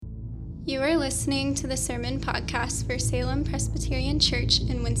You are listening to the Sermon Podcast for Salem Presbyterian Church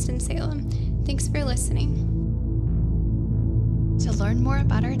in Winston-Salem. Thanks for listening. To learn more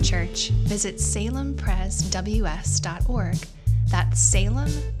about our church, visit salempresws.org. That's Salem,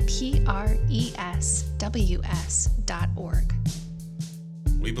 PRESWS.org.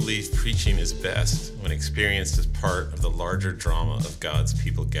 We believe preaching is best when experienced as part of the larger drama of God's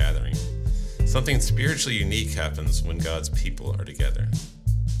people gathering. Something spiritually unique happens when God's people are together.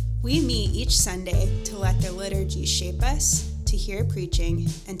 We meet each Sunday to let the liturgy shape us, to hear preaching,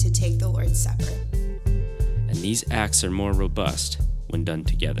 and to take the Lord's Supper. And these acts are more robust when done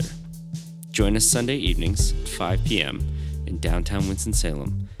together. Join us Sunday evenings at 5 p.m. in downtown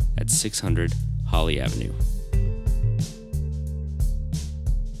Winston-Salem at 600 Holly Avenue.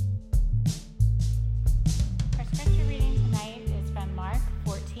 Our scripture reading tonight is from Mark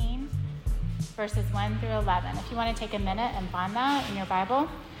 14, verses 1 through 11. If you want to take a minute and find that in your Bible.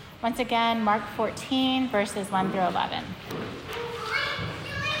 Once again, Mark 14, verses 1 through 11.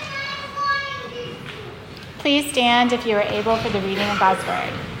 Please stand if you are able for the reading of God's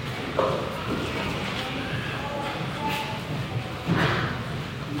Word.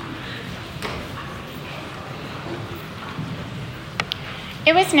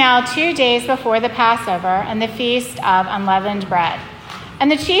 It was now 2 days before the Passover and the feast of unleavened bread. And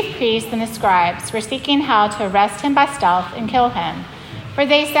the chief priests and the scribes were seeking how to arrest him by stealth and kill him. For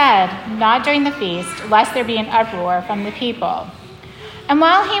they said, "Not during the feast, lest there be an uproar from the people." And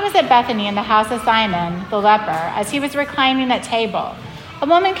while he was at Bethany in the house of Simon the leper, as he was reclining at table, a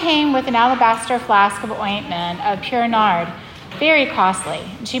woman came with an alabaster flask of ointment of pure nard, very costly.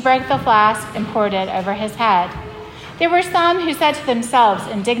 And she broke the flask and poured it over his head. There were some who said to themselves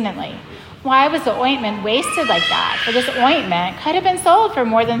indignantly, "Why was the ointment wasted like that? For this ointment could have been sold for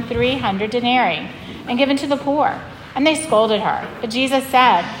more than 300 denarii and given to the poor." And they scolded her. But Jesus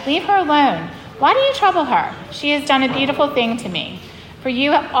said, "Leave her alone. Why do you trouble her? She has done a beautiful thing to me. For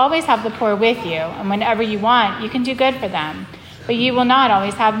you always have the poor with you, and whenever you want, you can do good for them. But you will not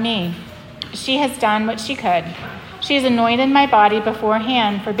always have me. She has done what she could. She has anointed my body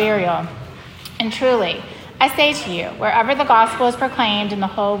beforehand for burial. And truly, I say to you, wherever the gospel is proclaimed in the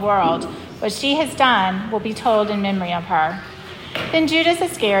whole world, what she has done will be told in memory of her." Then Judas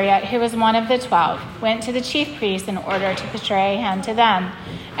Iscariot, who was one of the 12, went to the chief priests in order to betray him to them.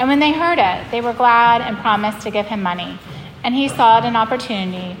 And when they heard it, they were glad and promised to give him money. And he sought an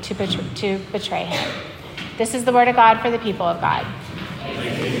opportunity to betray him. This is the word of God for the people of God.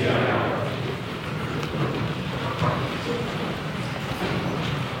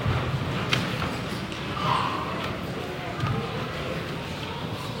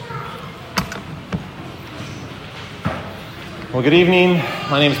 Well, good evening.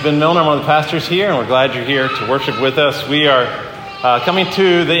 My name is Ben Milner. I'm one of the pastors here, and we're glad you're here to worship with us. We are coming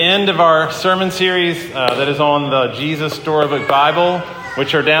to the end of our sermon series that is on the Jesus Storybook Bible,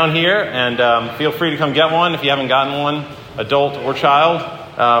 which are down here, and feel free to come get one if you haven't gotten one, adult or child.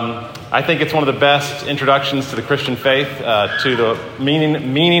 I think it's one of the best introductions to the Christian faith, to the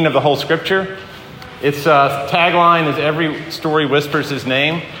meaning of the whole Scripture. Its tagline is "Every story whispers his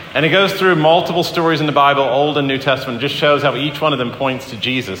name." And it goes through multiple stories in the Bible, Old and New Testament. It just shows how each one of them points to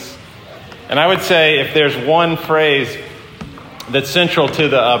Jesus. And I would say if there's one phrase that's central to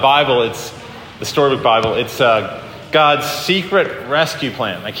the Bible, it's the Storybook Bible. It's God's secret rescue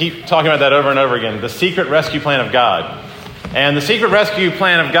plan. I keep talking about that over and over again. The secret rescue plan of God. And the secret rescue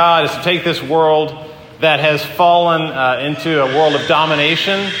plan of God is to take this world that has fallen into a world of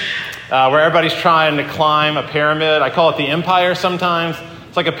domination, where everybody's trying to climb a pyramid. I call it the empire sometimes.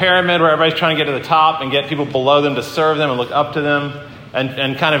 It's like a pyramid where everybody's trying to get to the top and get people below them to serve them and look up to them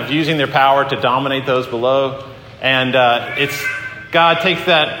and kind of using their power to dominate those below. And God takes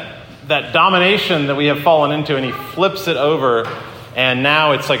that domination that we have fallen into and he flips it over. And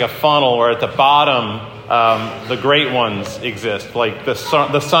now it's like a funnel where at the bottom, the great ones exist, like the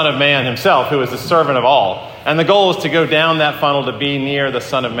Son of Man himself, who is the servant of all. And the goal is to go down that funnel to be near the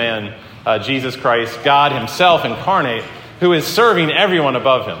Son of Man, Jesus Christ, God himself incarnate, who is serving everyone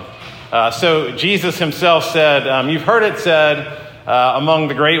above him. So Jesus himself said, you've heard it said among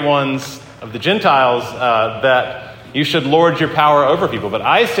the great ones of the Gentiles that you should lord your power over people. But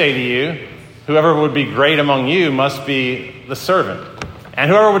I say to you, whoever would be great among you must be the servant.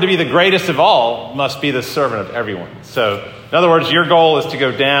 And whoever would be the greatest of all must be the servant of everyone. So in other words, your goal is to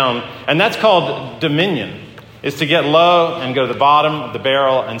go down, and that's called dominion, is to get low and go to the bottom of the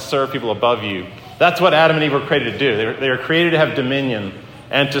barrel and serve people above you. That's what Adam and Eve were created to do. They were created to have dominion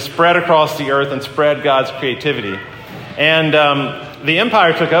and to spread across the earth and spread God's creativity. And the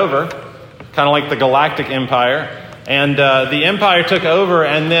empire took over, kind of like the Galactic Empire, And the empire took over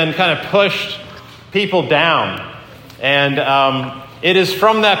and then kind of pushed people down. And it is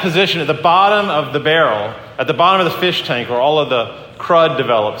from that position at the bottom of the barrel, at the bottom of the fish tank where all of the crud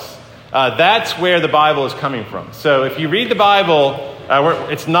develops. That's where the Bible is coming from. So if you read the Bible,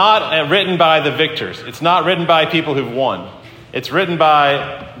 it's not written by the victors. It's not written by people who've won. It's written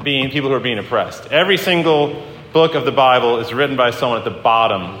by people who are being oppressed. Every single book of the Bible is written by someone at the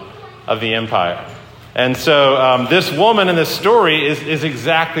bottom of the empire. And so this woman in this story is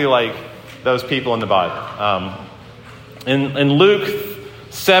exactly like those people in the Bible. In Luke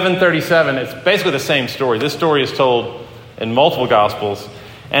 7:37, it's basically the same story. This story is told in multiple Gospels.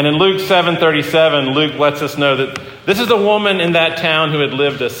 And in Luke 7:37, Luke lets us know that this is a woman in that town who had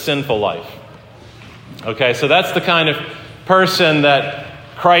lived a sinful life. Okay, so that's the kind of person that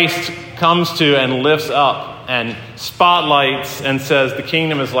Christ comes to and lifts up and spotlights and says the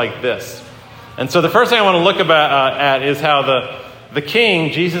kingdom is like this. And so the first thing I want to look at is how the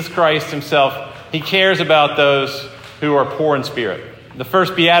king, Jesus Christ himself, he cares about those who are poor in spirit. The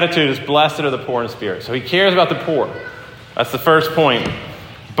first beatitude is blessed are the poor in spirit. So he cares about the poor. That's the first point.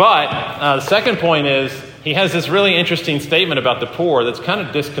 But the second point is he has this really interesting statement about the poor that's kind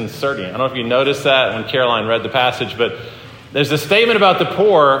of disconcerting. I don't know if you noticed that when Caroline read the passage, but there's a statement about the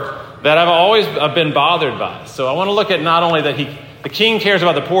poor that I've always been bothered by. So I want to look at not only that the king cares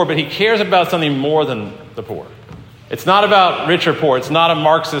about the poor, but he cares about something more than the poor. It's not about rich or poor. It's not a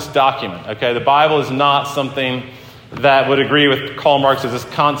Marxist document. Okay, the Bible is not something that would agree with Karl Marx's this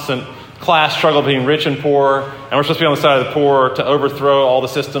constant class struggle between rich and poor, and we're supposed to be on the side of the poor to overthrow all the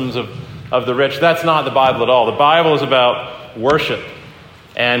systems of the rich. That's not the Bible at all. The Bible is about worship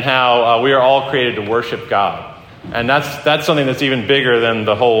and how we are all created to worship God. And that's something that's even bigger than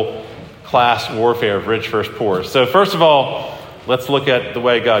the whole class warfare of rich versus poor. So first of all, let's look at the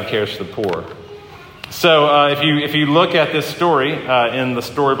way God cares for the poor. So if you look at this story in the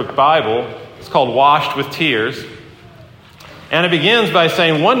Storybook Bible, it's called Washed with Tears. And it begins by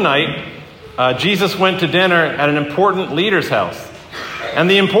saying one night, Jesus went to dinner at an important leader's house. And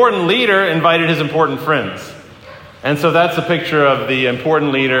the important leader invited his important friends. And so that's a picture of the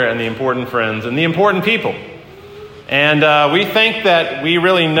important leader and the important friends and the important people. And we think that we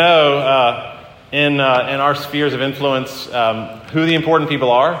really know in our spheres of influence who the important people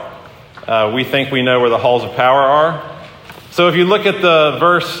are. We think we know where the halls of power are. So if you look at the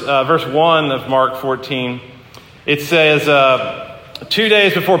verse 1 of Mark 14, it says, 2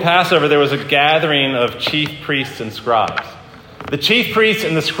 days before Passover, there was a gathering of chief priests and scribes. The chief priests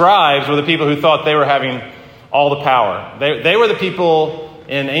and the scribes were the people who thought they were having all the power. They were the people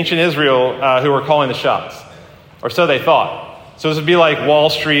in ancient Israel who were calling the shots, or so they thought. So this would be like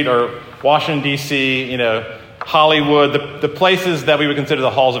Wall Street or Washington, D.C., Hollywood, the places that we would consider the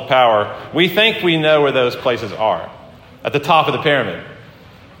halls of power. We think we know where those places are, at the top of the pyramid.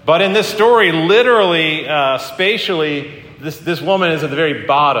 But in this story, literally, spatially, this woman is at the very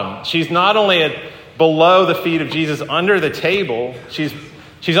bottom. She's not only below the feet of Jesus, under the table.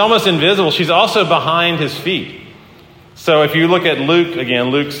 She's almost invisible. She's also behind his feet. So if you look at Luke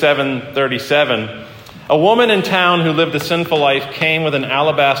again, Luke 7:37, a woman in town who lived a sinful life came with an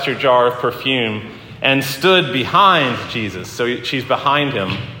alabaster jar of perfume and stood behind Jesus. So she's behind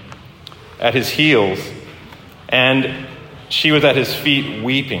him at his heels. And she was at his feet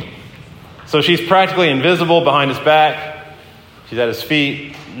weeping. So she's practically invisible behind his back. She's at his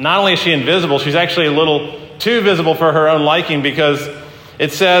feet. Not only is she invisible, she's actually a little too visible for her own liking, because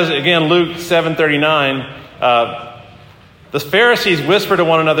it says, again, Luke 7:39, the Pharisees whisper to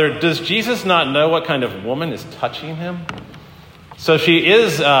one another, "Does Jesus not know what kind of woman is touching him?" So she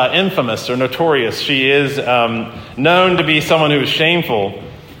is infamous or notorious. She is known to be someone who is shameful.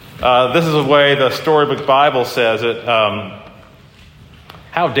 This is the way the Storybook Bible says it.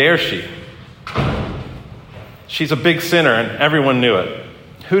 How dare she? She's a big sinner and everyone knew it.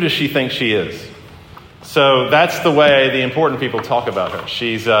 Who does she think she is? So that's the way the important people talk about her.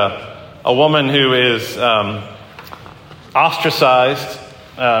 She's a woman who is ostracized,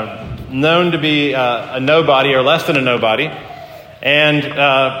 known to be a nobody or less than a nobody. And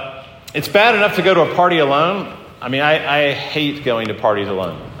it's bad enough to go to a party alone. I mean, I hate going to parties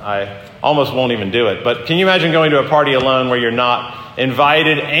alone. I almost won't even do it. But can you imagine going to a party alone where you're not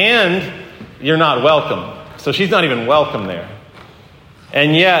invited and you're not welcome? So she's not even welcome there.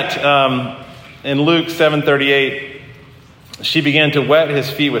 And yet, in Luke 7:38, she began to wet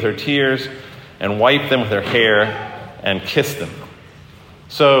his feet with her tears and wipe them with her hair and kiss them.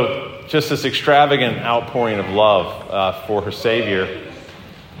 So just this extravagant outpouring of love for her Savior.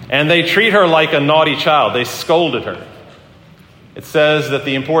 And they treat her like a naughty child. They scolded her. It says that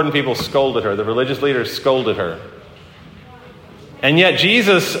the important people scolded her. The religious leaders scolded her. And yet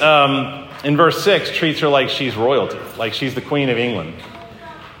Jesus, in verse 6, treats her like she's royalty, like she's the Queen of England.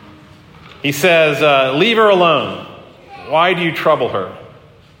 He says, leave her alone. Why do you trouble her?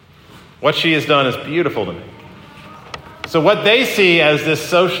 What she has done is beautiful to me. So what they see as this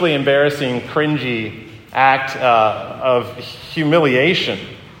socially embarrassing, cringy act of humiliation,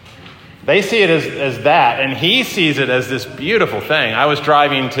 they see it as that, and he sees it as this beautiful thing. I was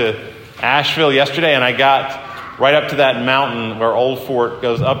driving to Asheville yesterday, and I got right up to that mountain where Old Fort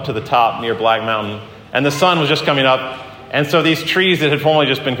goes up to the top near Black Mountain, and the sun was just coming up, and so these trees that had formerly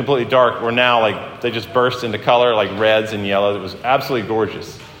just been completely dark were now like, they just burst into color, like reds and yellows. It was absolutely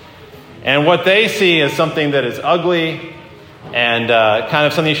gorgeous. And what they see as something that is ugly and kind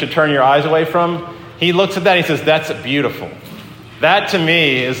of something you should turn your eyes away from, he looks at that and he says, that's beautiful. That to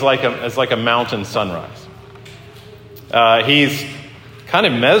me is like a mountain sunrise. He's kind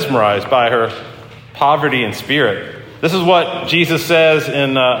of mesmerized by her poverty and spirit. This is what Jesus says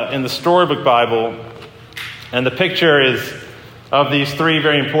in the Storybook Bible, and the picture is of these three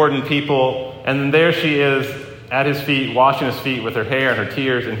very important people, and then there she is at his feet, washing his feet with her hair and her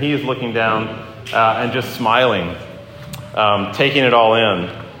tears, and he is looking down and just smiling, taking it all in.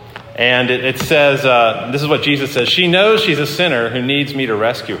 And it says, this is what Jesus says, she knows she's a sinner who needs me to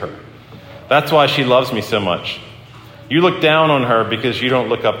rescue her. That's why she loves me so much. You look down on her because you don't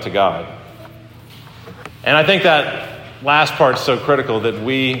look up to God. And I think that last part is so critical, that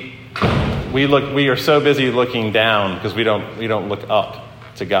we are so busy looking down because we don't look up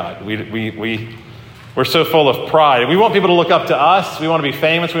to God. We're so full of pride. We want people to look up to us. We want to be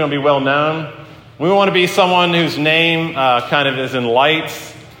famous. We want to be well known. We want to be someone whose name kind of is in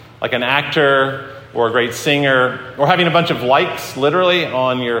lights, like an actor or a great singer, or having a bunch of likes, literally,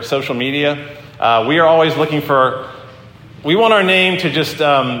 on your social media. We are always looking we want our name to just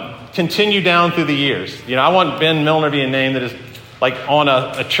continue down through the years. I want Ben Milner to be a name that is like on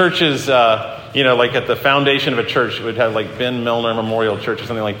a church's, like at the foundation of a church, it would have like Ben Milner Memorial Church or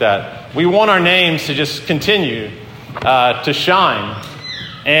something like that. We want our names to just continue to shine.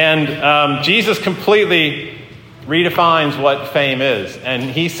 And Jesus completely redefines what fame is. And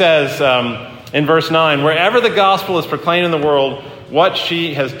he says in verse 9, wherever the gospel is proclaimed in the world, what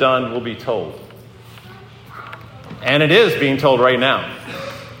she has done will be told. And it is being told right now.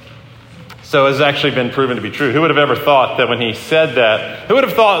 So it's actually been proven to be true. Who would have ever thought that when he said that, who would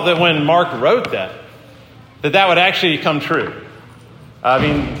have thought that when Mark wrote that would actually come true? I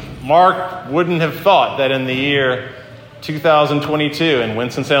mean, Mark wouldn't have thought that in the year 2022 in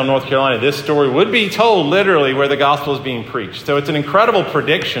Winston-Salem, North Carolina, this story would be told literally where the gospel is being preached. So it's an incredible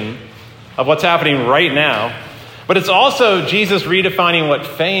prediction of what's happening right now. But it's also Jesus redefining what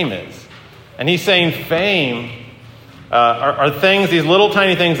fame is. And he's saying fame are things, these little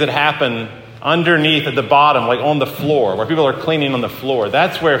tiny things that happen underneath at the bottom, like on the floor, where people are cleaning on the floor.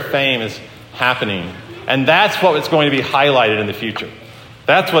 That's where fame is happening. And that's what's going to be highlighted in the future.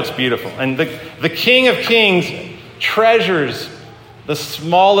 That's what's beautiful. And the King of Kings treasures the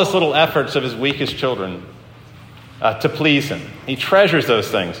smallest little efforts of his weakest children to please him. He treasures those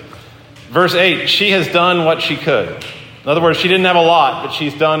things. Verse 8, she has done what she could. In other words, she didn't have a lot, but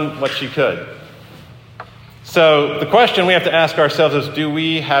she's done what she could. So the question we have to ask ourselves is, do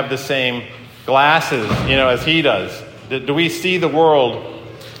we have the same glasses, as he does? Do we see the world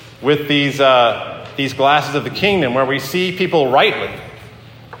with these glasses of the kingdom, where we see people rightly,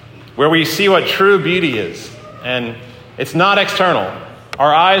 where we see what true beauty is? And it's not external.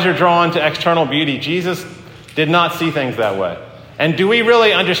 Our eyes are drawn to external beauty. Jesus did not see things that way. And do we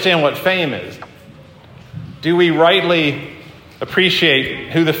really understand what fame is? Do we rightly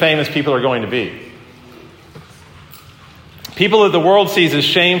appreciate who the famous people are going to be? People that the world sees as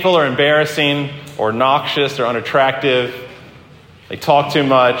shameful or embarrassing or noxious or unattractive. They talk too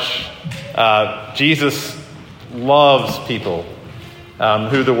much. Jesus loves people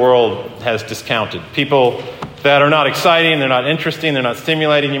who the world has discounted. People that are not exciting, they're not interesting, they're not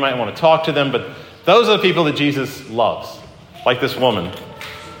stimulating. You might want to talk to them, but those are the people that Jesus loves, like this woman.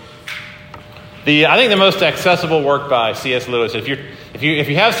 I think the most accessible work by C.S. Lewis, if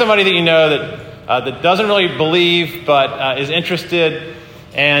you have somebody that you know that doesn't really believe but is interested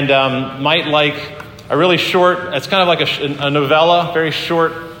and might like a really short, it's kind of like a novella, very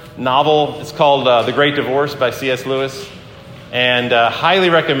short novel. It's called The Great Divorce by C.S. Lewis, and highly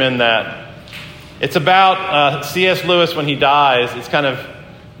recommend that. It's about C.S. Lewis when he dies. It's kind of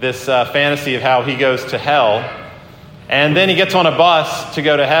this fantasy of how he goes to hell, and then he gets on a bus to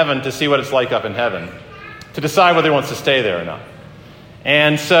go to heaven to see what it's like up in heaven, to decide whether he wants to stay there or not.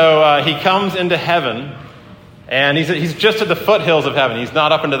 And so he comes into heaven, and he's just at the foothills of heaven. He's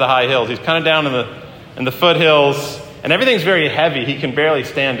not up into the high hills. He's kind of down in the foothills, And everything's very heavy. He can barely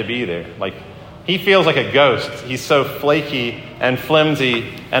stand to be there. Like, he feels like a ghost. He's so flaky and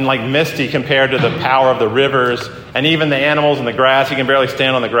flimsy and like misty compared to the power of the rivers and even the animals and the grass. He can barely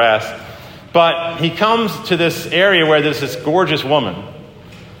stand on the grass. But he comes to this area where there's this gorgeous woman.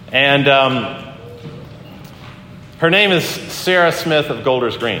 And her name is Sarah Smith of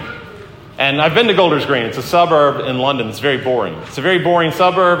Golders Green. And I've been to Golders Green. It's a suburb in London. It's very boring. It's a very boring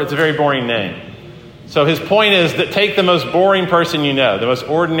suburb. It's a very boring name. So his point is that take the most boring person you know, the most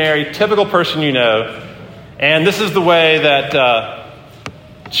ordinary, typical person you know, and this is the way that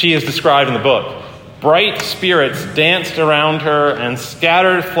she is described in the book. Bright spirits danced around her and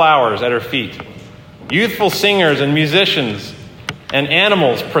scattered flowers at her feet. Youthful singers and musicians and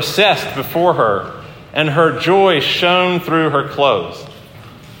animals processed before her, and her joy shone through her clothes.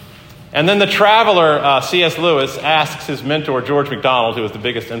 And then the traveler, C.S. Lewis, asks his mentor, George MacDonald, who was the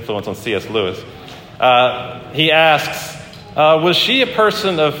biggest influence on C.S. Lewis, he asks, was she a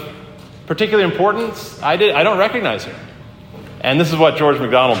person of particular importance? I don't recognize her. And this is what George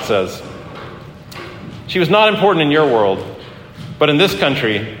MacDonald says. She was not important in your world, but in this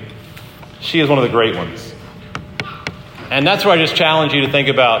country, she is one of the great ones. And that's why I just challenge you to think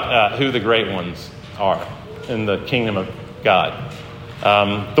about who the great ones are in the kingdom of God.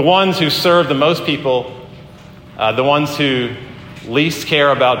 The ones who serve the most people, the ones who least care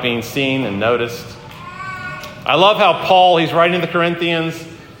about being seen and noticed. I love how Paul, he's writing to the Corinthians.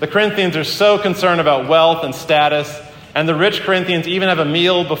 The Corinthians are so concerned about wealth and status, and the rich Corinthians even have a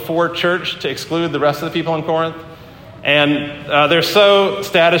meal before church to exclude the rest of the people in Corinth. And they're so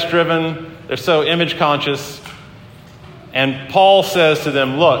status-driven, they're so image-conscious. And Paul says to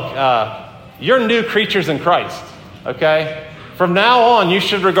them, look, you're new creatures in Christ, okay? From now on, you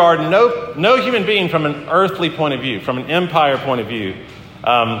should regard no human being from an earthly point of view, from an empire point of view.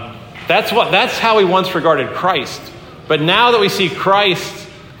 That's how we once regarded Christ. But now that we see Christ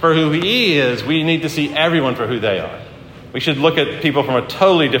for who he is, we need to see everyone for who they are. We should look at people from a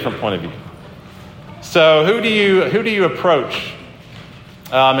totally different point of view. So who do you approach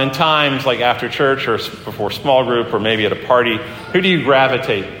in times like after church or before small group or maybe at a party? Who do you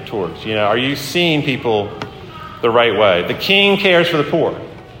gravitate towards? Are you seeing people the right way? The king cares for the poor.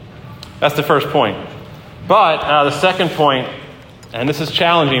 That's the first point. But the second point, and this is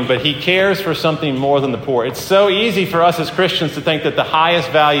challenging, but he cares for something more than the poor. It's so easy for us as Christians to think that the highest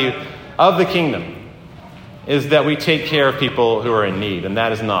value of the kingdom is that we take care of people who are in need, and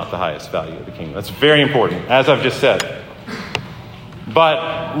that is not the highest value of the kingdom. That's very important, as I've just said.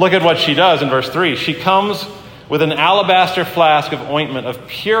 But look at what she does in verse 3. She comes with an alabaster flask of ointment of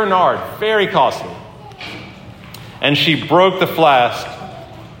pure nard, very costly. And she broke the flask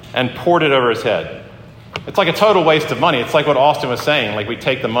and poured it over his head. It's like a total waste of money. It's like what Austin was saying, like we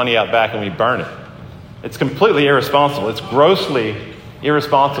take the money out back and we burn it. It's completely irresponsible. It's grossly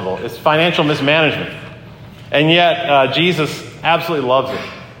irresponsible. It's financial mismanagement. And yet, Jesus absolutely loves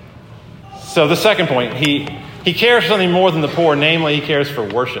it. So the second point, he cares for something more than the poor. Namely, he cares for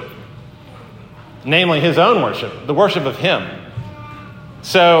worship. Namely, his own worship, the worship of him.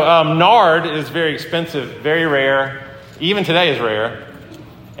 So nard is very expensive, very rare. Even today is rare.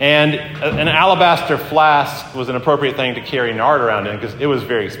 And an alabaster flask was an appropriate thing to carry nard around in because it was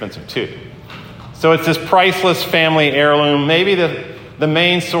very expensive too. So it's this priceless family heirloom, maybe the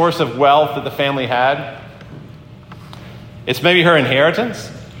main source of wealth that the family had. It's maybe her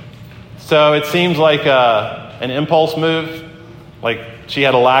inheritance. So it seems like an impulse move, like she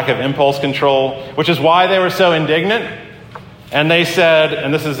had a lack of impulse control, which is why they were so indignant. And they said,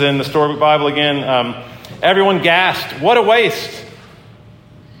 and this is in the Storybook Bible again, everyone gasped, what a waste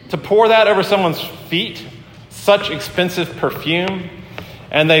to pour that over someone's feet, such expensive perfume.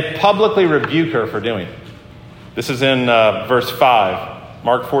 And they publicly rebuke her for doing it. This is in verse 5,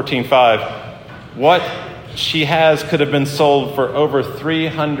 Mark 14:5. What she has could have been sold for over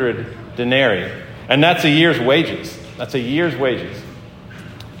 300 denarii. And that's a year's wages. That's a year's wages.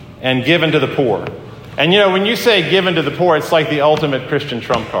 And given to the poor. And when you say given to the poor, it's like the ultimate Christian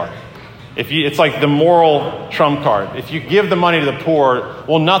trump card. It's like the moral trump card. If you give the money to the poor,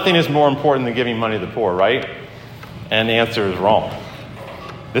 well, nothing is more important than giving money to the poor, right? And the answer is wrong.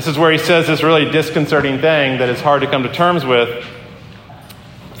 This is where he says this really disconcerting thing that is hard to come to terms with.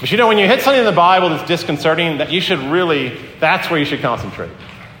 But when you hit something in the Bible that's disconcerting, that's where you should concentrate.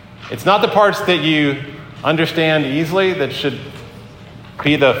 It's not the parts that you understand easily that should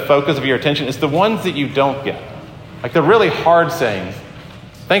be the focus of your attention. It's the ones that you don't get. Like the really hard sayings.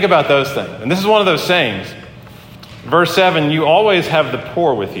 Think about those things. And this is one of those sayings. Verse 7, you always have the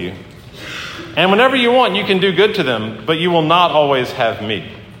poor with you. And whenever you want, you can do good to them, but you will not always have me.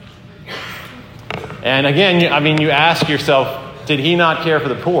 And again, you ask yourself, did he not care for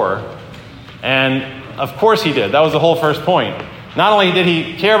the poor? And of course he did. That was the whole first point. Not only did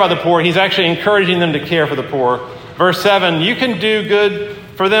he care about the poor, he's actually encouraging them to care for the poor. Verse 7, you can do good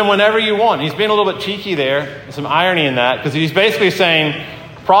for them whenever you want. He's being a little bit cheeky there. There's some irony in that, because he's basically saying,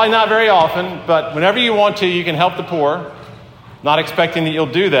 probably not very often, but whenever you want to, you can help the poor. Not expecting that you'll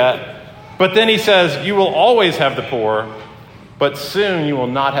do that. But then he says, you will always have the poor, but soon you will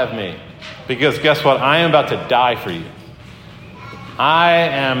not have me. Because guess what? I am about to die for you. I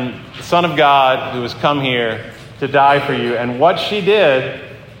am the Son of God who has come here to die for you. And what she did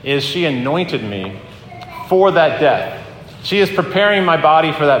is she anointed me for that death. She is preparing my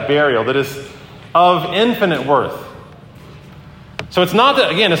body for that burial that is of infinite worth. So it's not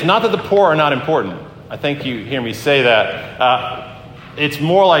that the poor are not important. I think you hear me say that. It's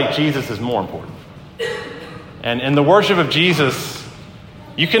more like Jesus is more important. And in the worship of Jesus,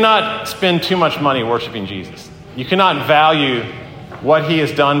 you cannot spend too much money worshiping Jesus. You cannot value what he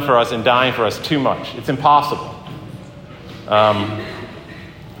has done for us and dying for us too much. It's impossible.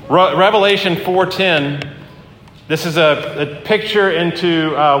 Revelation 4:10, this is a picture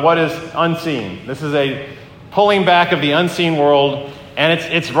into what is unseen. This is a pulling back of the unseen world, and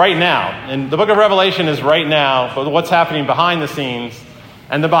it's right now. And the book of Revelation is right now, but what's happening behind the scenes.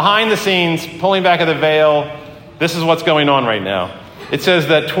 And the behind the scenes, pulling back of the veil, this is what's going on right now. It says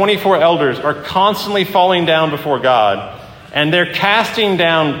that 24 elders are constantly falling down before God, and they're casting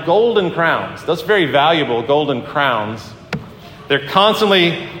down golden crowns. That's very valuable, golden crowns. They're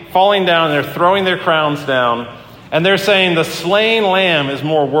constantly falling down, they're throwing their crowns down, and they're saying, the slain lamb is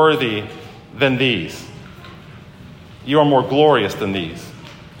more worthy than these. You are more glorious than these.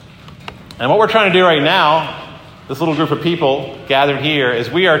 And what we're trying to do right now, this little group of people gathered here, is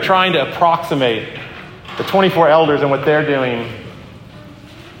we are trying to approximate the 24 elders and what they're doing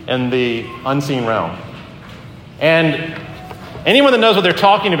in the unseen realm. And anyone that knows what they're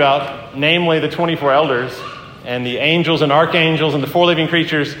talking about, namely the 24 elders and the angels and archangels and the four living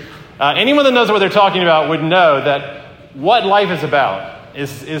creatures, anyone that knows what they're talking about would know that what life is about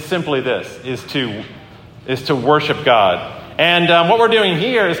is simply this, is to worship God. And what we're doing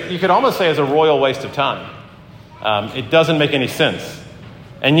here is, you could almost say, is a royal waste of time. It doesn't make any sense.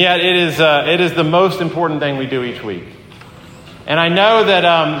 And yet it is the most important thing we do each week. And I know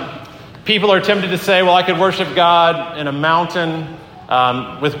that people are tempted to say, well, I could worship God in a mountain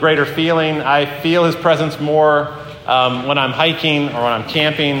with greater feeling. I feel his presence more when I'm hiking or when I'm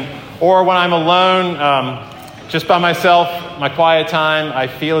camping or when I'm alone just by myself, my quiet time. I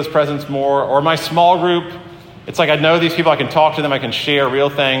feel his presence more. Or my small group, it's like I know these people, I can talk to them, I can share real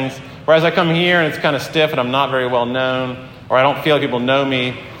things. Whereas I come here and it's kind of stiff and I'm not very well known, or I don't feel like people know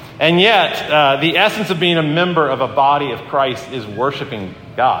me. And yet, the essence of being a member of a body of Christ is worshiping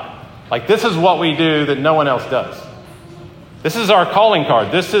God. Like, this is what we do that no one else does. This is our calling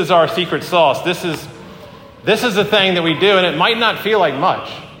card. This is our secret sauce. This is the thing that we do, and it might not feel like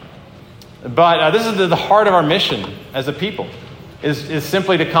much. But this is the heart of our mission as a people, is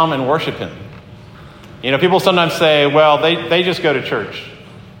simply to come and worship him. You know, people sometimes say, well, they just go to church.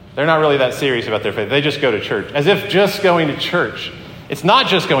 They're not really that serious about their faith. They just go to church. As if just going to church. It's not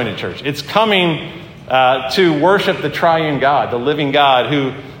just going to church. It's coming to worship the triune God, the living God,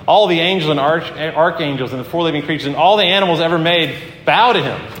 who all the angels and archangels and the four living creatures and all the animals ever made bow to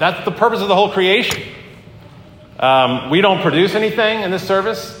him. That's the purpose of the whole creation. We don't produce anything in this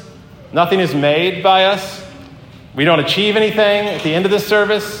service. Nothing is made by us. We don't achieve anything at the end of this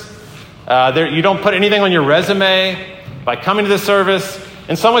service. You don't put anything on your resume by coming to this service.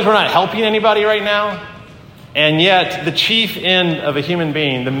 In some ways, we're not helping anybody right now. And yet, the chief end of a human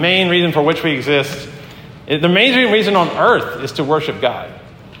being, the main reason for which we exist, the main reason on earth is to worship God.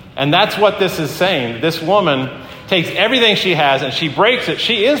 And that's what this is saying. This woman takes everything she has and she breaks it.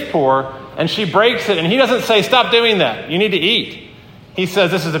 She is poor and she breaks it. And he doesn't say, stop doing that. You need to eat. He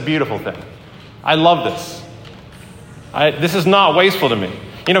says, this is a beautiful thing. I love this. This is not wasteful to me.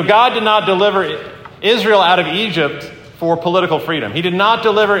 You know, God did not deliver Israel out of Egypt for political freedom. He did not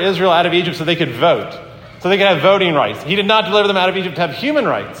deliver Israel out of Egypt so they could vote, so they could have voting rights. He did not deliver them out of Egypt to have human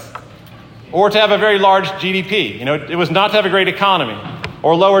rights or to have a very large GDP. You know, it was not to have a great economy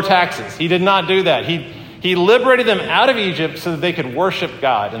or lower taxes. He did not do that. He liberated them out of Egypt so that they could worship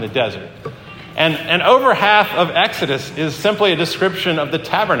God in the desert. And over half of Exodus is simply a description of the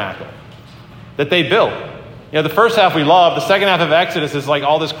tabernacle that they built. You know, the first half we love. The second half of Exodus is like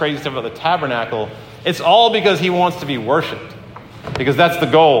all this crazy stuff about the tabernacle. It's all because he wants to be worshipped, because that's the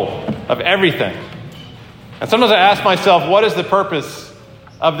goal of everything. And sometimes I ask myself, what is the purpose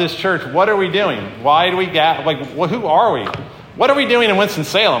of this church? What are we doing? Why do we who are we? What are we doing in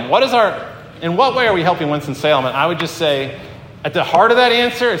Winston-Salem? What is in what way are we helping Winston-Salem? And I would just say, at the heart of that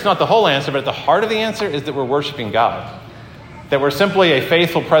answer, it's not the whole answer, but at the heart of the answer is that we're worshiping God. That we're simply a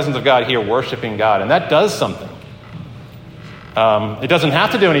faithful presence of God here worshiping God. And that does something. It doesn't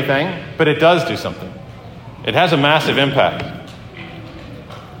have to do anything, but it does do something. It has a massive impact.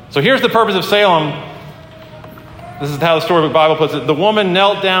 So here's the purpose of Salem. This is how the Storybook Bible puts it. The woman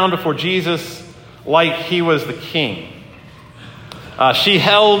knelt down before Jesus like he was the king. She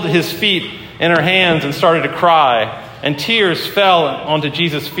held his feet in her hands and started to cry, and tears fell onto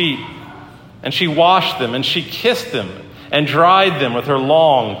Jesus' feet. And she washed them, and she kissed them, and dried them with her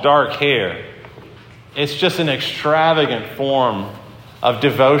long, dark hair. It's just an extravagant form of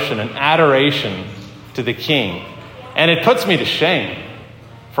devotion and adoration to the king. And it puts me to shame,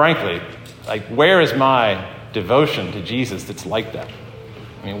 frankly. Like, where is my devotion to Jesus that's like that?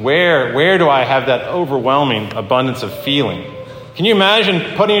 I mean, where do I have that overwhelming abundance of feeling? Can you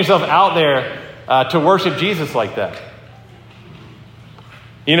imagine putting yourself out there to worship Jesus like that?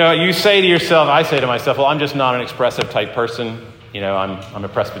 You know, you say to yourself, I say to myself, well, I'm just not an expressive type person. You know, I'm a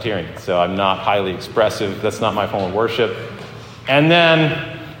Presbyterian, so I'm not highly expressive. That's not my form of worship. And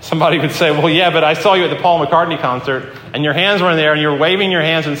then somebody would say, well, yeah, but I saw you at the Paul McCartney concert, and your hands were in there, and you're waving your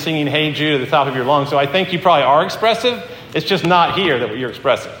hands and singing Hey Jude at the top of your lungs, so I think you probably are expressive. It's just not here that you're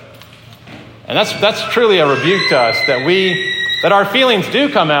expressive. And that's truly a rebuke to us, that our feelings do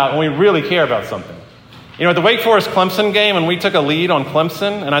come out when we really care about something. You know, at the Wake Forest-Clemson game, when we took a lead on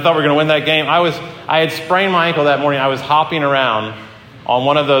Clemson, and I thought we were going to win that game, I had sprained my ankle that morning. I was hopping around on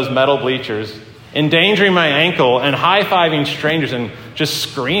one of those metal bleachers, endangering my ankle and high-fiving strangers and just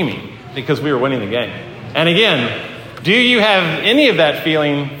screaming because we were winning the game. And again, do you have any of that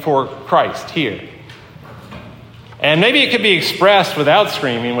feeling for Christ here? And maybe it could be expressed without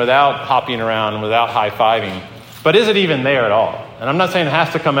screaming, without hopping around, without high-fiving. But is it even there at all? And I'm not saying it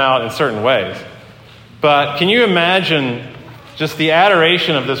has to come out in certain ways. But can you imagine just the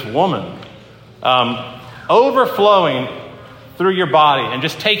adoration of this woman overflowing through your body and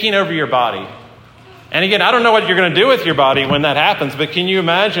just taking over your body? And again, I don't know what you're going to do with your body when that happens, but can you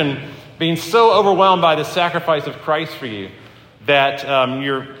imagine being so overwhelmed by the sacrifice of Christ for you that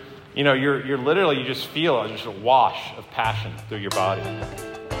you just feel just a wash of passion through your body?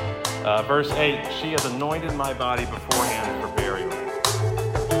 Verse 8, she has anointed my body beforehand for burial.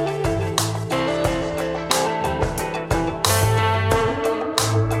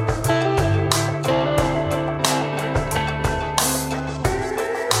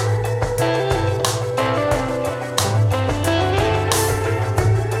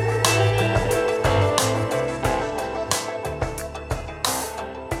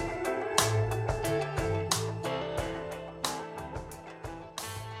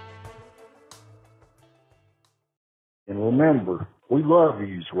 And remember, we love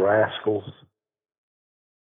you, rascals.